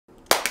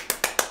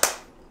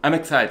I'm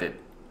excited.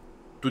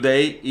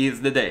 Today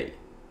is the day.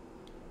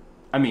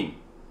 I mean,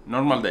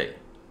 normal day.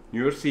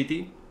 New York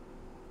City,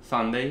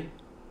 Sunday,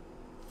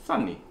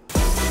 sunny.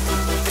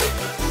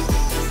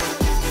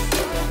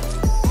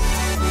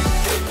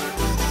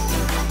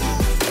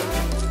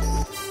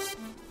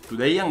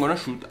 Today I'm gonna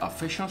shoot a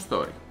fashion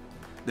story.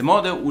 The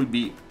model will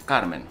be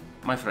Carmen,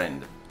 my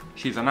friend.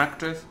 She's an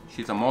actress,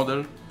 she's a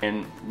model,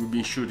 and we've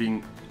been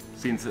shooting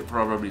since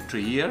probably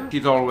 3 years.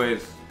 She's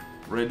always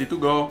ready to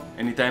go.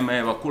 Anytime I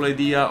have a cool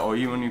idea, or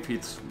even if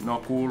it's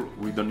not cool,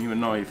 we don't even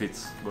know if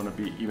it's gonna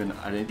be even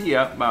an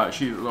idea, but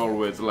she's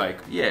always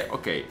like, yeah,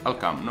 okay, I'll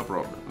come, no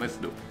problem, let's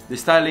do. The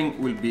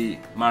styling will be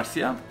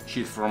Marcia,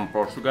 she's from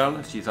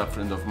Portugal, she's a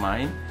friend of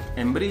mine,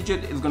 and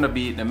Bridget is gonna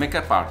be the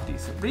makeup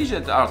artist.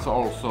 Bridget has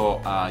also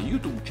a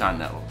YouTube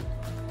channel.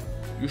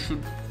 You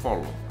should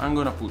follow. I'm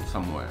gonna put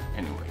somewhere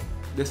anyway.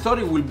 The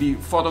story will be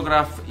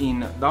photographed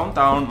in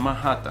downtown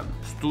Manhattan,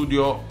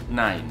 Studio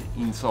 9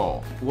 in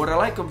Soho. What I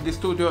like of the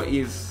studio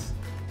is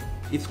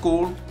it's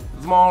cool,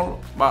 small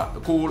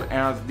but cool, and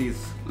has this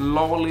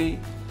lovely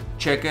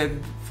checked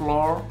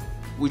floor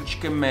which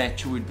can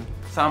match with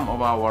some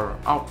of our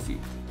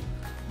outfits.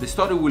 The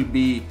story will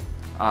be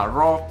a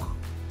rock,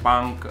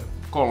 punk,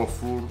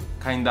 colorful,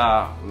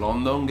 kinda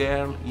London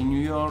girl in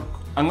New York.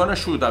 I'm gonna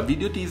shoot a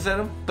video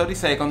teaser, 30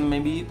 seconds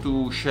maybe,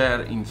 to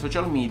share in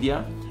social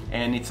media,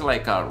 and it's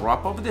like a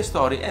wrap of the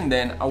story, and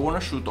then I wanna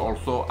shoot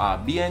also a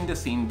behind the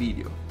scene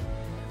video.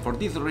 For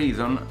this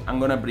reason, I'm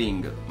gonna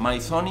bring my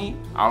Sony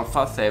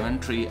Alpha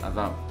 7 III as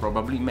a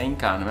probably main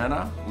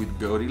camera, with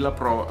Gorilla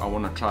Pro I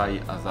wanna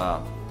try as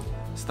a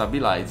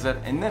stabilizer,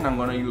 and then I'm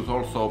gonna use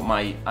also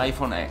my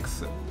iPhone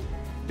X.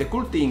 The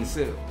cool things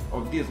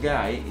of this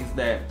guy is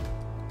that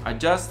I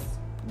just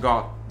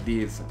got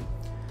this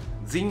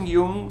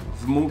Zingyun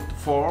Smooth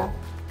 4,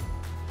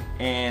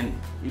 and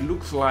it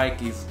looks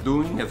like it's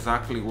doing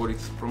exactly what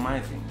it's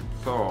promising.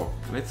 So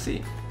let's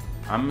see.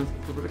 I'm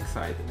super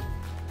excited.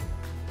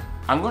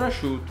 I'm gonna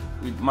shoot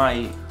with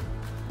my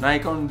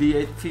Nikon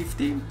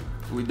D850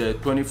 with the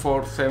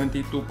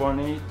 24-70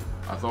 2.8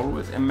 as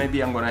always, and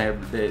maybe I'm gonna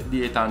have the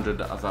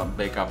D800 as a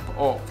backup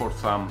or for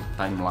some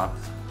time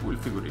lapse. We'll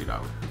figure it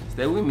out.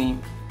 Stay with me,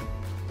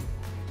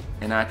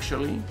 and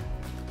actually,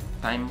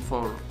 time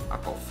for a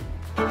coffee.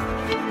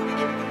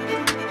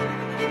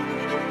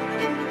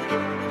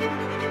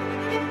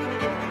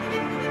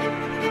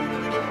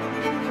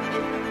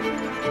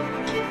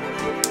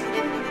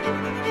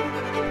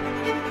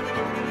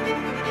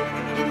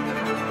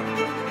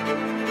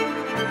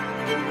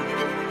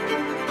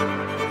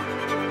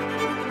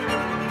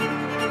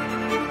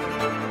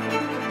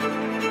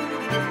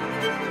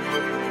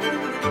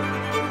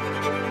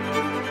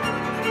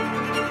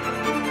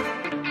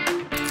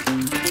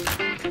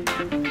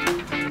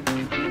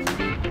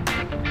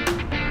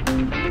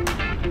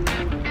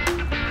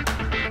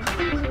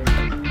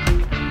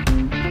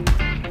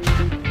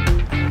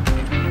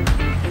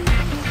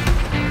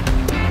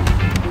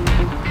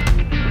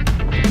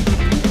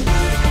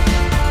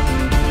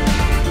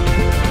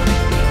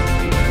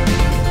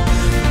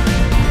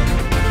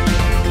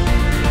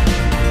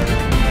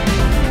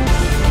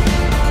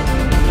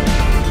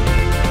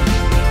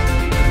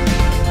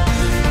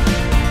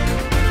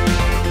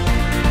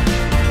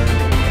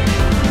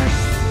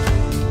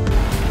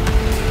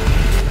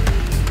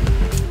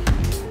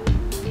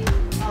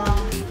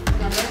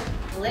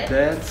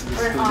 That's the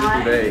studio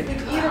today.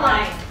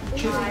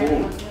 She's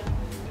cool.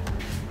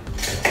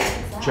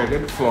 Check the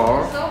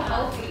floor. So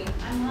healthy.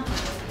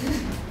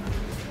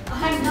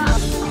 I'm not.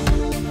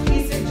 He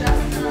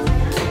suggested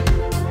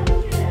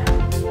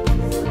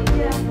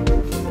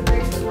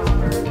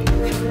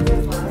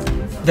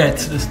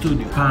That's the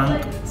studio.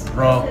 Punk,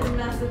 rock,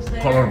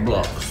 color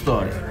block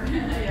story.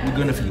 We're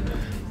gonna flip.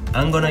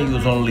 I'm gonna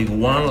use only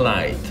one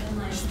light.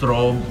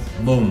 Strobe,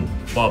 boom,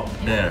 pop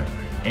there.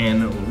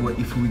 And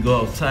if we go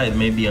outside,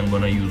 maybe I'm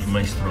gonna use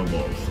my strobe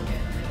also.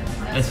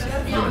 Let's see.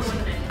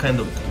 Kind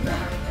of cool.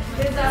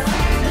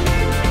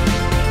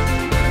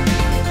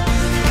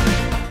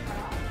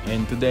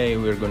 And today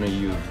we're gonna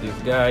use this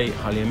guy,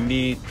 Alien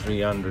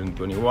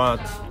 320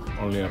 watts,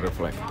 only a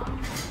reflector.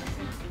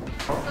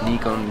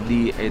 Nikon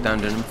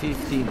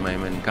D850, my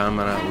main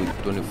camera with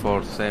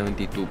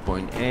 24-70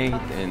 2.8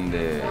 and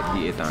the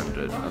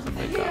D800 as a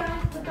backup.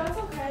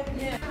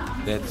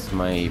 That's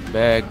my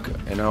bag,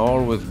 and I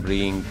always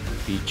bring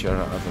picture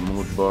as a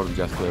mood board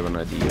just to have an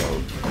idea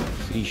of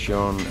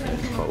position and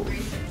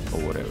pose or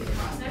whatever.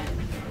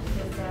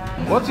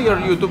 What's your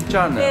YouTube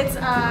channel? It's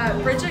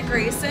Bridget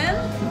Grayson,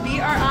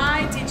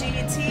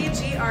 BRIDGET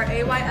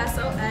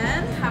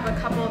GRAYSON. Have a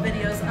couple of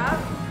videos up,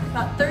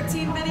 about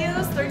 13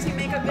 videos, 13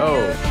 makeup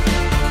videos.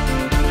 Oh.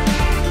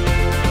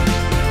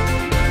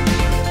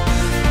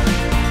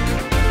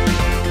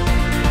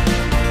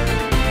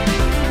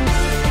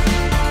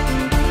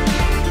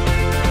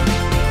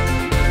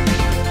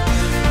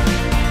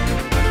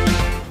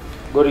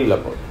 Gorilla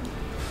Pod.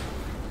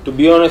 To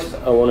be honest,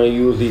 I want to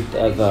use it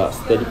as a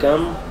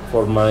Steadicam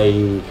for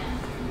my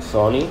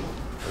Sony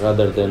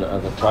rather than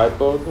as a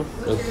tripod.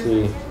 Let's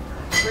see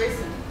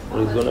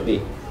what it's gonna be.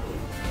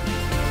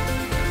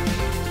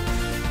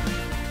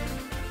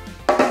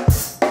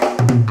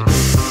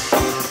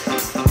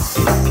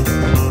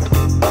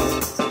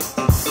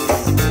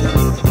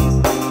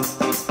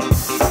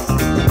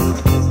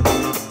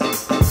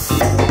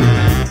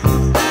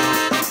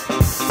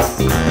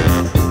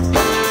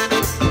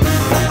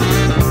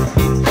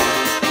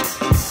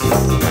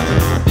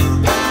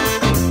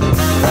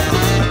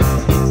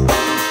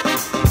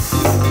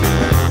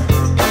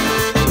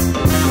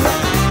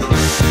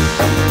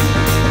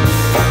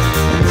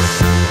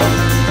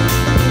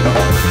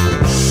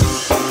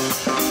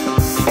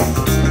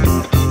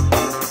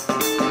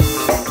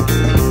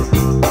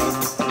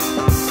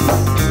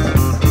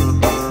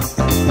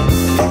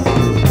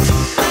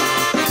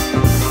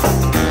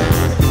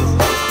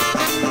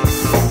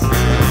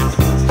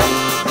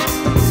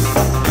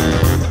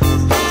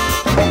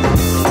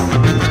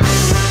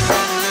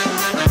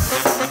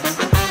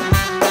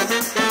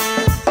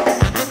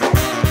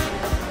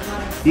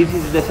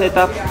 is the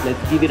setup,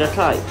 let's give it a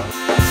try.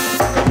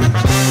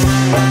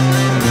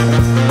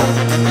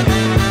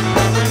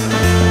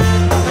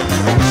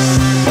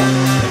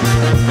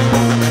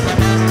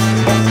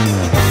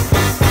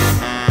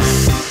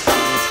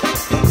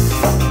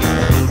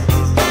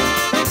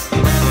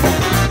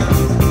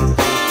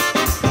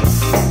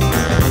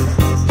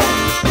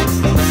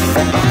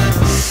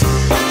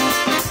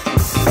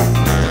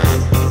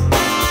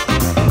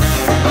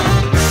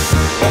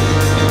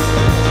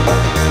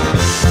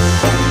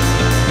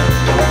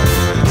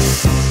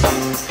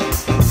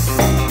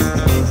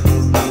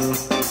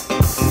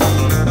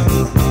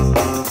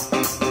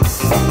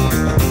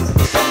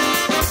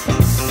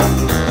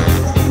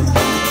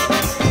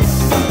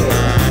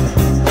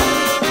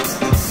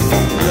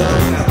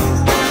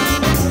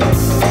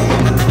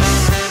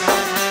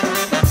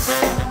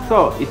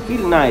 So it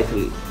feels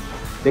nicely.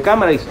 The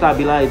camera is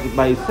stabilized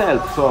by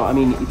itself, so I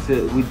mean,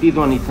 with this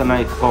one it's a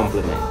nice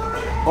complement.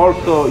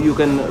 Also, you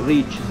can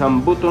reach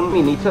some button. I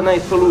mean, it's a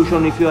nice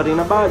solution if you are in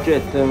a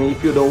budget,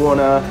 if you don't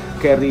wanna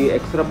carry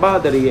extra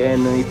battery,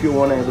 and if you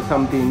wanna have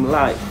something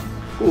light.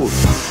 Cool.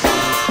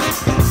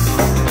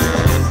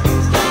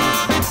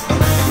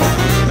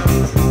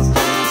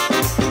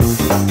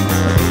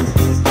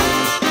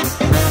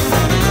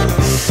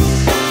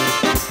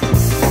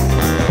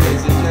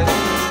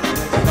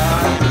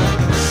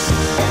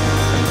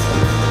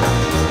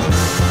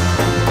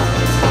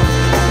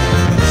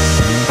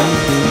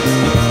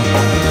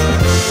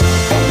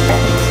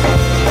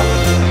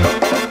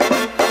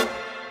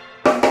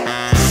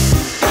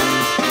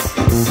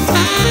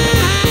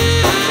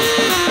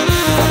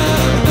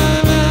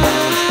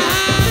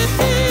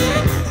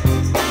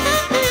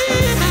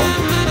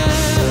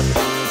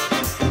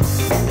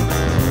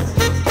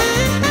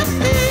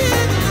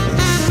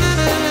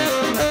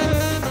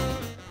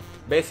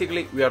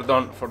 Basically, we are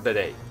done for the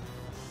day.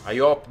 I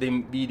hope the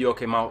video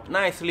came out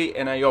nicely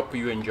and I hope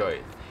you enjoy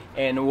it.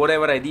 And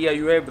whatever idea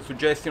you have,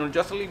 suggestion,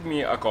 just leave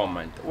me a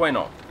comment. Why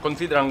not?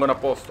 Consider I'm gonna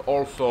post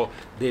also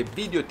the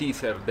video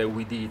teaser that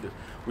we did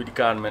with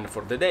Carmen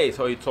for the day,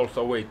 so it's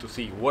also a way to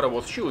see what I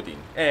was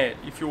shooting. And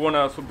if you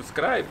wanna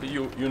subscribe,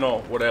 you know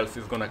what else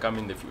is gonna come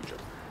in the future.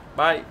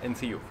 Bye and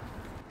see you.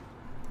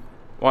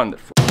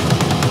 Wonderful.